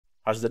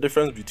Has the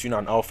difference between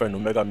an alpha and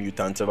omega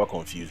mutant ever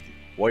confused you?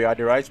 Well, you're at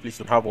the right place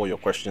to have all your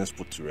questions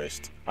put to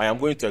rest. I am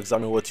going to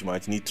examine what you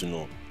might need to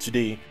know.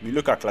 Today, we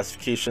look at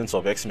classifications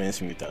of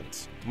X-Men's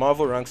mutants.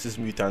 Marvel ranks these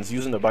mutants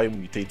using the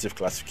biomutative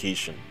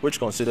classification, which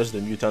considers the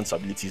mutant's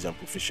abilities and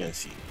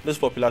proficiency. This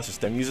popular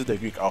system uses the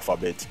Greek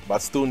alphabet,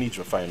 but still needs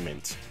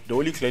refinement. The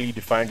only clearly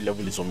defined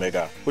level is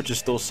Omega, which is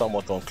still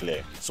somewhat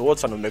unclear. So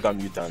what's an Omega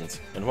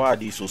mutant, and why are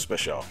they so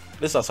special?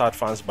 This has had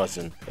fans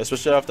buzzing,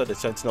 especially after the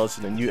Sentinels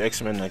in the new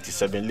X-Men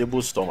 97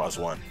 labeled Storm as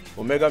one.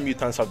 Omega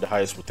mutants have the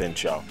highest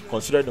potential,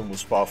 considered the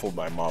most powerful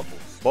by Marvel.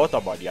 But what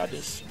about the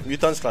others?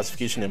 Mutants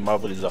classification in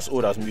Marvel is as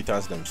old as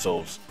mutants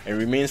themselves, and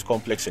remains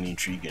complex and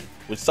intriguing.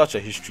 With such a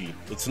history,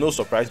 it's no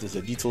surprise there's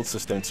a detailed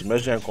system to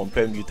measure and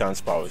compare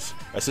mutants' powers,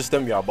 a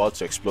system we are about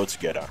to explore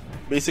together.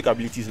 Basic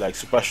abilities like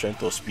super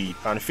strength or speed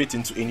can fit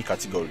into any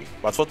category,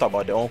 but what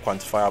about the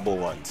unquantifiable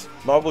ones?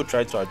 Marvel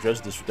tried to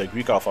address this with the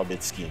Greek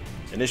alphabet scheme.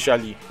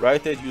 Initially,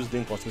 writers used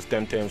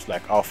inconsistent terms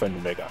like alpha and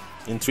omega.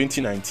 In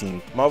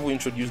 2019, Marvel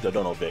introduced the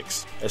Dawn of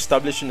X,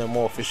 establishing a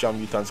more official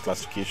mutants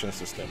classification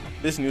system.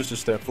 This new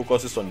system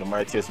focuses on the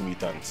mightiest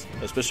mutants,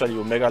 especially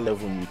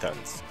omega-level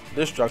mutants.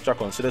 This structure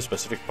considers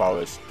specific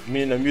powers,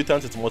 meaning a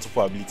mutant with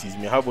multiple abilities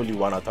may have only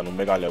one at an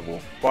omega level,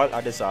 while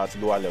others are at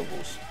lower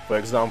levels. For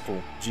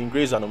example, Jean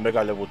Grey is an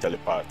omega level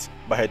telepath,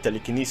 but her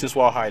telekinesis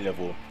while high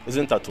level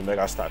isn't at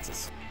omega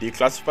status. They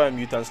classify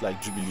mutants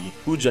like Jubilee,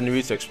 who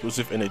generates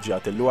explosive energy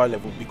at a lower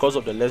level because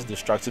of the less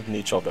destructive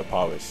nature of her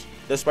powers.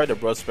 Despite the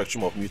broad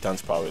spectrum of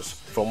mutants' powers,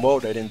 from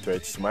world-ending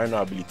threats to minor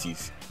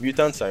abilities,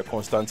 mutants are a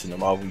constant in the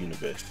Marvel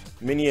universe.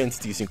 Many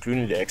entities,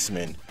 including the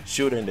X-Men,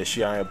 S.H.I.E.L.D. and the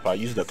Shia Empire,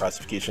 use the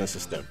classification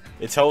system.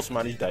 It helps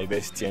manage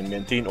diversity and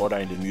maintain order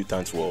in the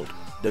mutant world.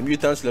 The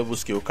mutants level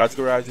scale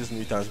categorizes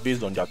mutants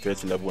based on their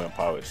threat level and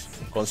powers,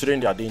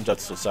 considering their danger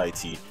to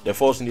society, the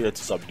force needed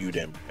to subdue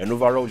them, and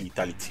overall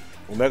lethality.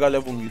 Omega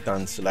level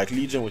mutants, like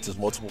Legion with its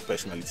multiple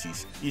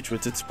personalities, each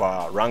with its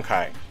power, rank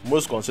high.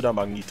 Most consider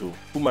Magneto,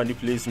 who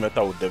manipulates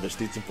metal with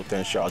devastating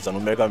potential, as an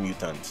Omega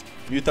mutant.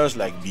 Mutants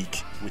like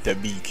Beak, with a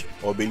beak,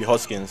 or Billy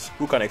Hoskins,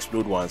 who can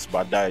explode once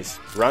but dies,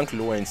 rank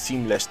lower and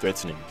seem less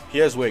threatening.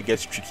 Here's where it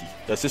gets tricky.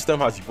 The system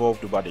has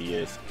evolved over the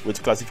years,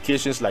 with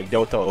classifications like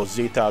Delta or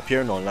Zeta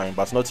appearing online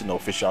but not in the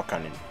official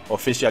canon.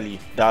 Officially,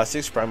 there are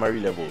 6 primary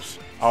levels: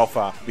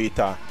 Alpha,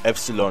 Beta,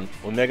 Epsilon,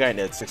 Omega in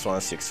Earth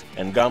 616,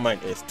 and Gamma in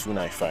Earth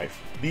 295.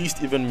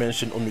 Beast even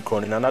mentioned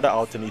Omicron in another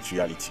alternate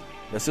reality.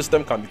 The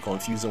system can be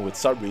confusing with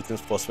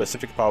sub-ratings for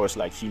specific powers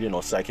like healing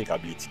or psychic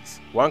abilities.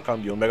 One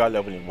can be Omega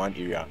level in one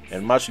area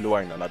and much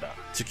lower in another.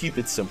 To keep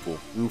it simple,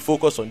 we will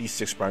focus on these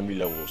 6 primary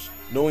levels.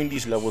 Knowing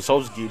these levels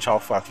helps gauge how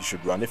fast you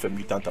should run if a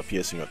mutant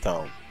appears in your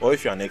town, or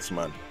if you're an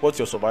X-Man, what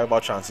your survival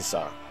chances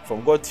are.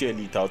 From god tier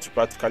lethal to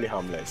practically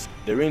harmless,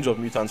 the range of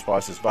mutants'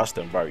 powers is vast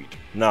and varied.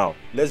 Now,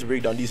 let's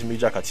break down these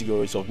major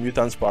categories of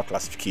mutants' power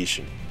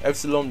classification.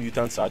 Epsilon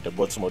mutants are at the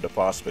bottom of the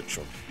power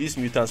spectrum. These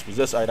mutants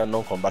possess either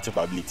non-combative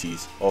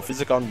abilities or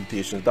physical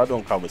mutations that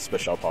don't come with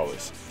special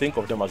powers. Think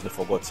of them as the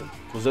Forgotten,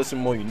 possessing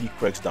more unique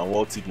quirks than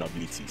world-seeding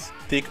abilities.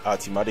 Take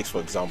Artimadax for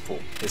example.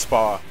 His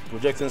power,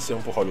 projecting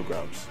simple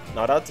holograms.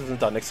 Now that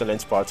isn't an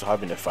excellent power to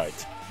have in a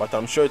fight, but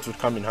I'm sure it would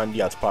come in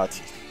handy at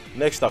parties.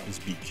 Next up is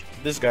Beak.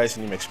 This guy's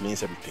name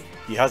explains everything.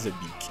 He has a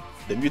beak.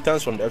 The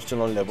mutants from the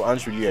Epsilon level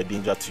aren't really a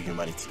danger to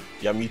humanity.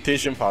 Their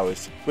mutation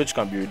powers, which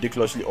can be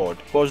ridiculously odd,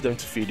 cause them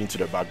to fade into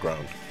the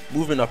background.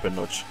 Moving up a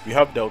notch, we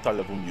have Delta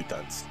level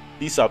mutants.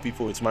 These are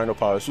people with minor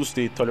powers who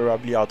stay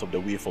tolerably out of the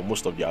way for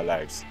most of their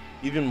lives.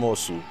 Even more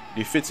so,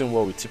 they fit in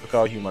well with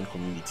typical human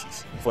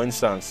communities. For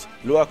instance,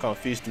 Loa can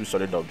phase through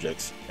solid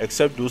objects,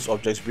 except those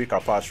objects break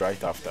apart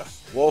right after.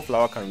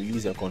 Wallflower can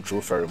release and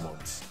control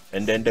pheromones.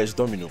 And then there's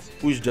Domino,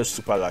 who is just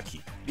super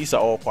lucky. These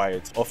are all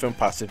quiet, often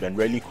passive, and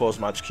rarely cause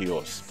much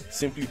chaos.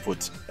 Simply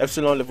put,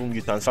 Epsilon level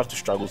mutants have to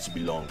struggle to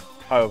belong.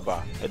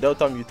 However, the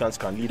Delta mutants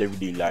can lead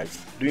everyday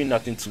lives, doing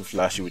nothing too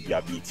flashy with their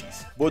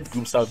abilities. Both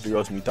groups have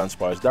various mutant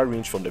powers that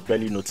range from the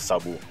barely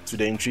noticeable to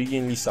the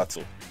intriguingly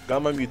subtle.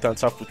 Gamma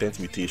mutants have potent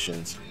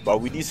mutations, but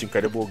with these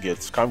incredible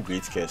gifts come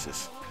great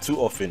curses. Too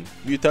often,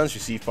 mutants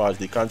receive powers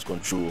they can't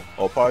control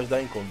or powers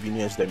that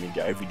inconvenience them in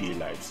their everyday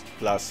lives.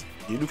 Plus,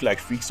 they look like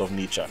freaks of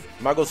nature.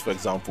 Maggots, for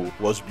example,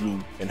 was blue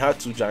and had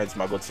 2 giant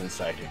maggots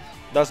inside him.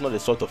 That's not the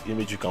sort of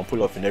image you can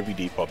pull off in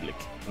everyday public.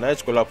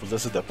 Nightcrawler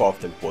possesses the power of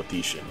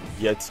teleportation,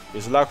 yet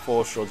his luck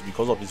falls short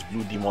because of his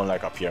blue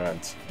demon-like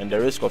appearance and the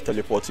risk of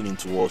teleporting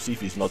into walls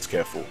if he's not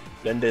careful.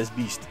 Then there's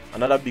Beast,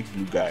 another big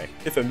blue guy.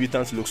 If a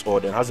mutant looks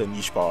odd and has a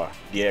niche power,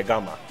 they are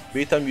Gamma.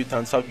 Beta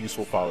mutants have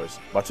useful powers,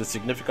 but with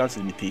significant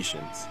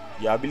limitations.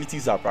 Their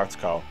abilities are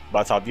practical,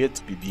 but have yet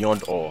to be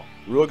beyond awe.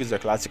 Rogue is a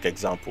classic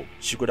example.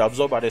 She could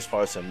absorb others'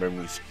 powers and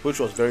memories,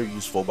 which was very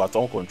useful but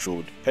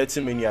uncontrolled,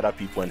 hurting many other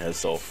people and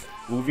herself.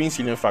 Wolverine's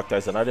healing factor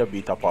is another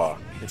beta power.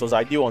 It was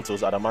ideal until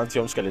his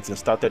adamantium skeleton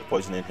started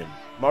poisoning him.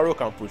 Marrow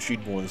can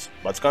protrude bones,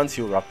 but can't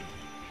heal rapidly.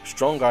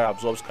 Strong Guy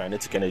absorbs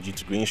kinetic energy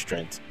to gain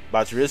strength,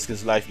 but risks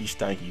his life each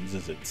time he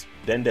uses it.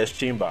 Then there's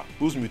Chamber,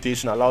 whose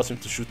mutation allows him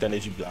to shoot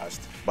energy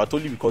blast, but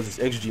only because his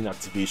X gene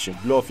activation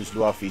blew off his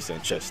lower face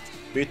and chest.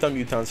 Beta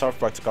mutants have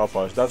practical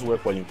powers that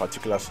work well in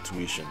particular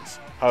situations.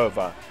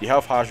 However, they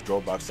have harsh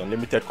drawbacks and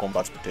limited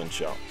combat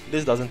potential.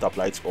 This doesn't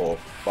apply to all,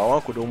 but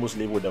one could almost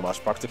label them as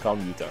practical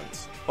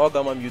mutants. While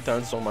gamma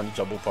mutants'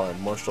 unmanageable power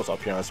and monstrous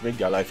appearance make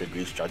their life a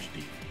great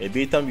tragedy, a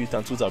beta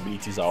mutant whose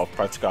abilities are of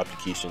practical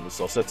application is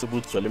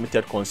susceptible to a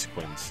limited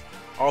consequence.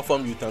 Alpha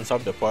mutants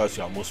have the powers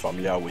you are most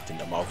familiar with in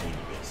the Marvel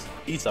universe.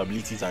 These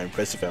abilities are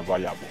impressive and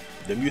valuable.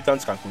 The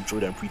mutants can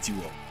control them pretty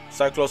well.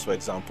 Cyclops, for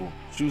example,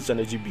 shoots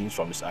energy beams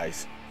from his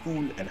eyes,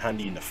 cool and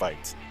handy in the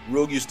fight.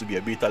 Rogue used to be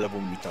a beta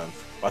level mutant,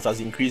 but has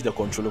increased the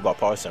control over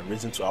powers and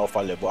risen to alpha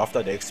level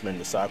after the X-Men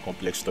Messiah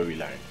complex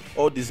storyline.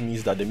 All this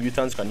means that the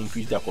mutants can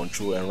increase their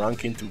control and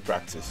ranking through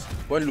practice.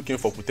 When looking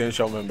for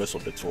potential members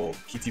of the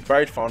 12, Kitty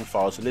Pryde found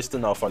files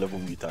listing alpha level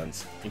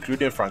mutants,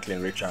 including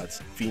Franklin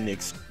Richards,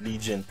 Phoenix,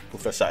 Legion,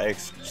 Professor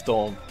X,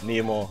 Storm,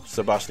 Namor,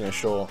 Sebastian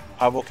Shaw,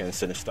 Havoc and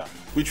Sinister,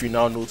 which we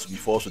now know to be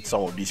false with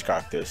some of these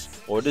characters,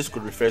 or this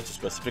could refer to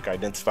specific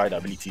identified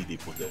abilities they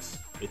possess.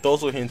 It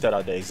also hinted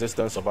at the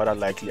existence of other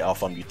likely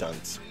alpha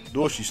mutants,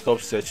 though she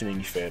stopped searching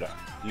any further.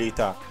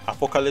 Later,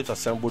 Apocalypse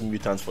assembled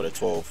mutants for the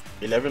 12,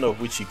 11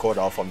 of which he called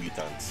alpha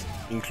mutants,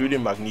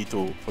 including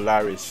Magneto,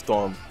 Polaris,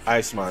 Storm,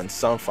 Iceman,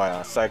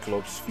 Sunfire,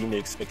 Cyclops,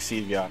 Phoenix,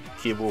 Xavier,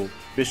 Cable,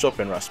 Bishop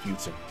and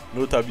Rasputin.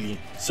 Notably,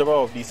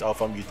 several of these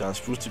alpha mutants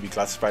proved to be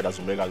classified as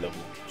Omega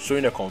level,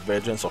 showing a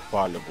convergence of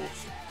power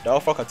levels. The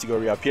Alpha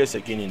category appears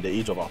again in the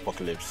Age of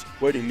Apocalypse,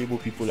 where they label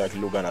people like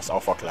Logan as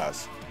Alpha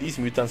class. These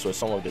mutants were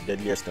some of the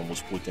deadliest and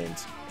most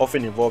potent,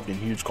 often involved in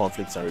huge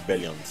conflicts and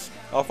rebellions.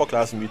 Alpha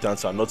class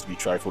mutants are not to be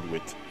trifled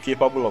with,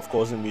 capable of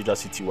causing major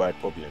city-wide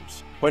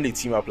problems. When they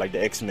team up like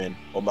the X-Men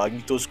or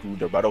Magneto's crew,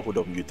 the Brotherhood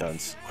of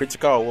Mutants,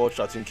 critical or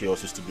world-shattering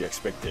chaos is to be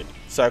expected.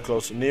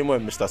 Cyclops, Namor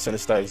and Mr.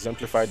 Sinister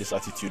exemplify this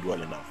attitude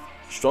well enough.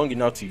 Strong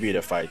enough to evade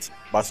a fight,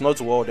 but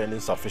not world-ending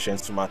sufficient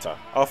to matter.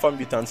 Alpha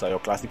mutants are your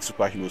classic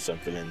superheroes and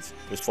villains,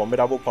 with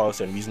formidable powers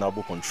and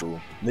reasonable control,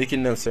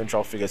 making them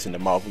central figures in the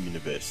Marvel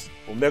universe.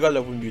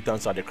 Omega-level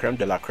mutants are the creme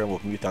de la creme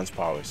of mutants'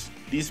 powers.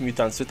 These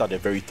mutants sit at the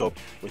very top,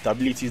 with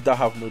abilities that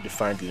have no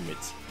defined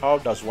limits. How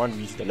does one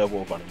reach the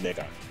level of an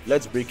Omega?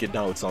 Let's break it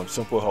down with some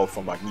simple help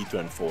from Magneto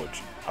and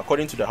Forge.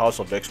 According to the House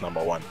of X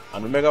number 1,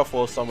 an Omega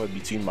falls somewhere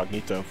between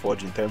Magneto and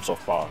Forge in terms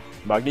of power.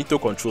 Magneto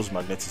controls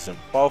magnetism,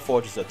 while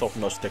Forge is a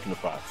top-notch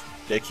technopath.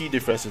 The key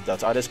difference is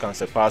that others can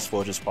surpass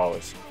Forge's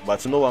powers,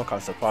 but no one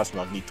can surpass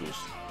Magneto's.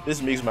 This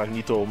makes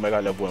Magneto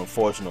Omega level and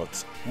Forge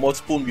not.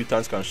 Multiple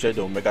mutants can share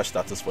the Omega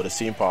status for the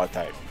same power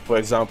type. For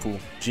example,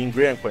 Jean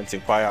Grey and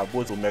Quentin Quire are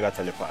both Omega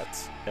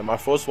telepaths.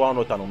 Emma-Frost, while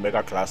not an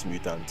Omega class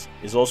mutant,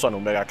 is also an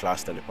Omega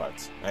class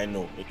telepath. I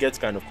know, it gets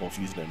kind of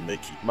confusing and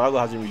murky. Marvel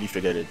hasn't really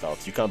figured it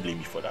out, you can't blame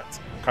me for that.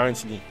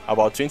 Currently,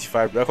 about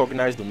 25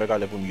 recognized Omega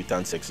level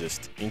mutants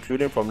exist,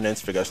 including prominent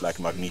figures like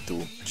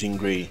Magneto, Jean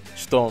Grey,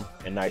 Storm,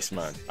 and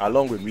Iceman,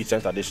 along with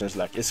recent additions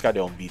like Iska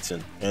the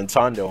Unbeaten and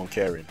Tarn the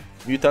Uncaring.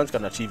 Mutants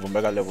can achieve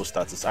Omega level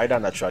status either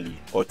naturally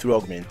or through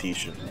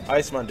augmentation.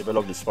 Iceman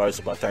developed his powers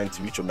over time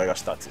to reach Omega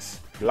status.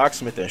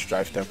 Blacksmith and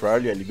Strife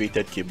temporarily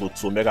elevated Cable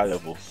to Omega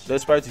level,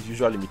 despite his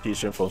usual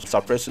limitation from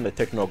suppressing the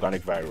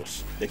techno-organic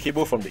virus. The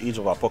Cable from the Age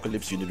of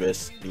Apocalypse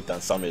universe,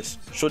 Nathan Summers,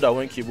 showed that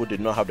when Cable did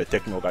not have the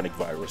techno-organic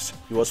virus,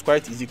 he was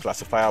quite easily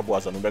classifiable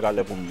as an Omega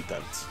level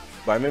mutant.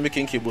 By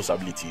mimicking Cable's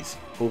abilities,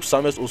 Hope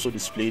Summers also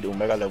displayed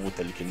Omega level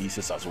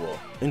telekinesis as well.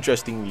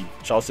 Interestingly,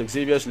 Charles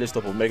Xavier's list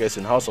of Omegas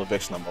in House of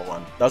X number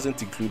 1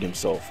 doesn't include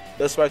himself,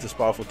 despite his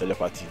powerful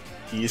telepathy.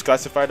 He is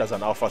classified as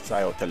an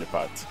alpha-style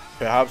telepath.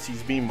 Perhaps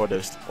he's being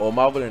modest, or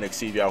Marvel and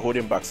Xavier are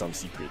holding back some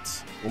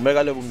secrets.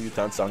 Omega level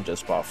mutants aren't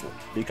just powerful,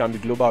 they can be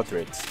global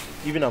threats.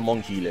 Even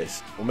among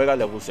healers, Omega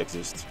levels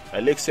exist.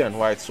 Elixir and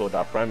White Sword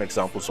are prime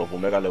examples of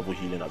Omega level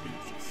healing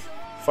abilities.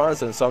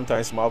 Fans and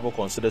sometimes Marvel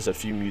considers a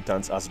few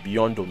mutants as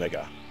beyond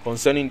Omega.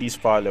 Concerning these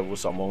power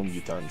levels among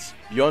mutants,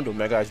 beyond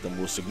Omega is the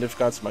most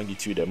significant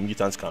magnitude that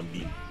mutants can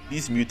be.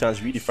 These mutants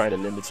redefine the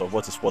limits of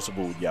what is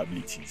possible with their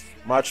abilities,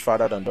 much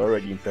farther than the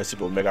already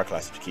impressive Omega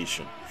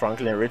classification.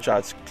 Franklin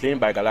Richards,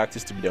 claimed by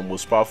Galactus to be the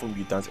most powerful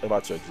mutant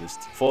ever to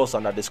exist, falls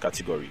under this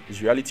category.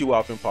 His reality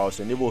warping powers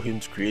enable him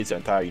to create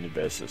entire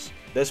universes.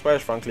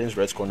 Despite Franklin's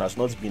retcon has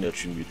not been a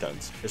true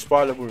mutant, his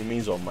power level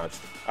remains unmatched.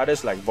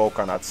 Others like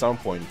Vulcan at some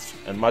point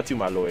and Matthew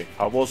Malloy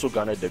have also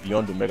garnered the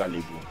Beyond Omega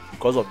label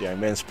because of their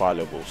immense power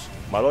levels.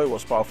 Malloy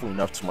was powerful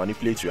enough to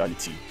manipulate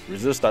reality,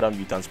 resist other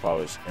mutants'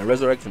 powers, and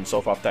resurrect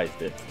himself after his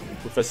death.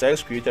 Professor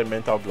X created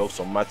mental blocks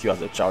on Matthew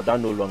as a child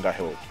that no longer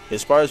held.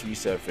 His powers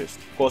resurfaced,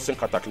 causing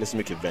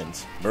cataclysmic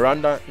events.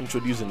 Miranda,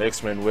 introduced in the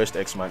X-Men Worst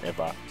X-Man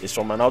Ever, is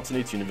from an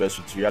alternate universe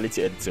with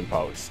reality editing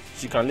powers.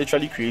 She can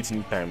literally create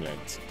new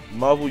timelines.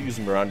 Marvel used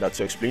Miranda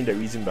to explain the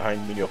reason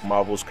behind many of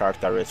Marvel's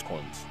character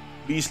retcons.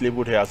 Beast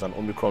labeled her as an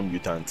Omicron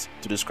mutant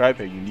to describe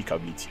her unique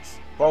abilities.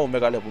 While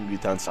Omega level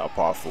mutants are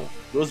powerful,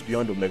 those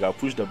beyond Omega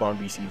push the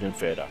boundaries even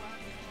further.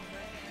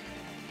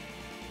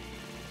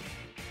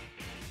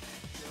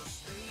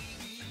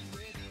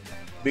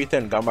 Beta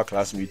and Gamma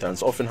class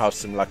mutants often have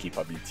similar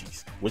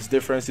capabilities, with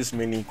differences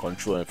mainly in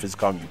control and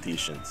physical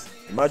mutations.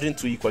 Imagine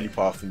two equally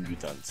powerful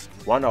mutants,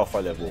 one alpha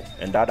level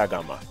and the other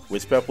gamma,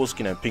 with purple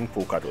skin and pink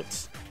polka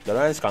dots. The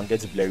lines can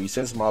get blurry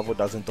since Marvel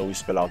doesn't always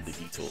spell out the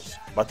details,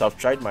 but I've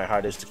tried my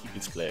hardest to keep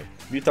it clear.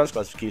 Mutants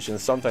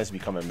classifications sometimes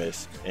become a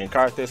mess, and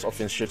characters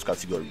often shift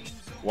categories.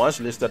 Once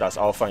listed as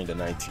Alpha in the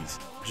 90s,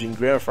 Jean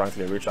Grey and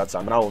Franklin Richards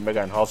are now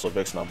Omega in House of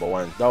X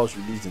 #1 that was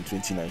released in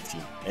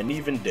 2019, and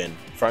even then,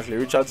 Franklin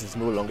Richards is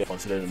no longer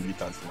considered a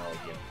mutant now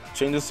again.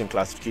 Changes in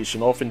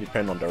classification often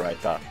depend on the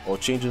writer or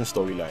changing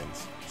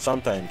storylines.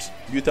 Sometimes,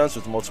 mutants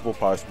with multiple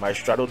powers might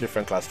straddle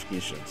different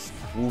classifications.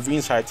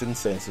 Wolverine's heightened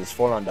senses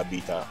fall under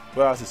Beta,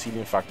 whereas his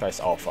healing factor is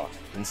Alpha.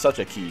 In such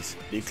a case,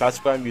 they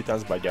classify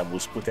mutants by their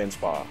most potent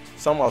power.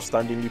 Some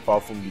outstandingly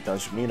powerful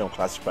mutants remain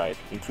unclassified,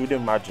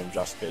 including Margin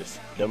Justice,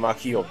 the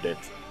Marquis of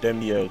Death,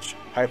 Demiurge,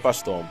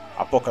 Hyperstorm,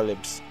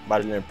 Apocalypse,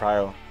 Madeline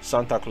Pryor,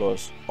 Santa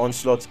Claus,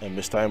 Onslaught, and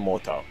Mr.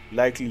 Immortal.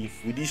 Likely,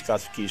 with these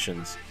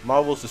classifications,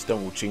 Marvel's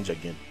system will change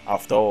again.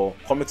 After all,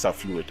 comics are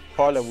fluid,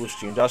 power levels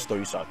change as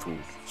stories are told,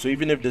 so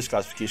even if this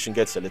classification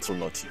gets a little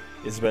naughty,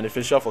 it's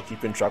beneficial for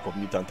keeping track of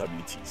mutant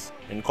abilities.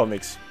 In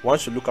comics, one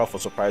should look out for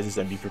surprises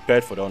and be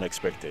prepared for the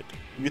unexpected.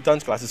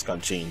 Mutant classes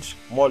can change,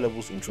 more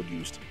levels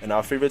introduced, and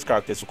our favorite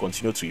characters will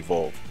continue to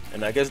evolve.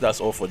 And I guess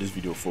that's all for this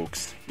video,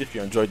 folks. If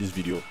you enjoyed this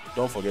video,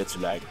 don't forget to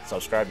like,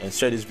 subscribe, and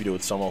share this video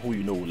with someone who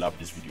you know will love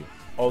this video.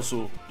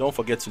 Also, don't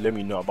forget to let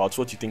me know about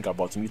what you think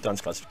about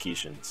mutant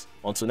classifications.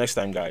 Until next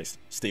time guys,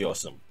 stay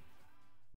awesome.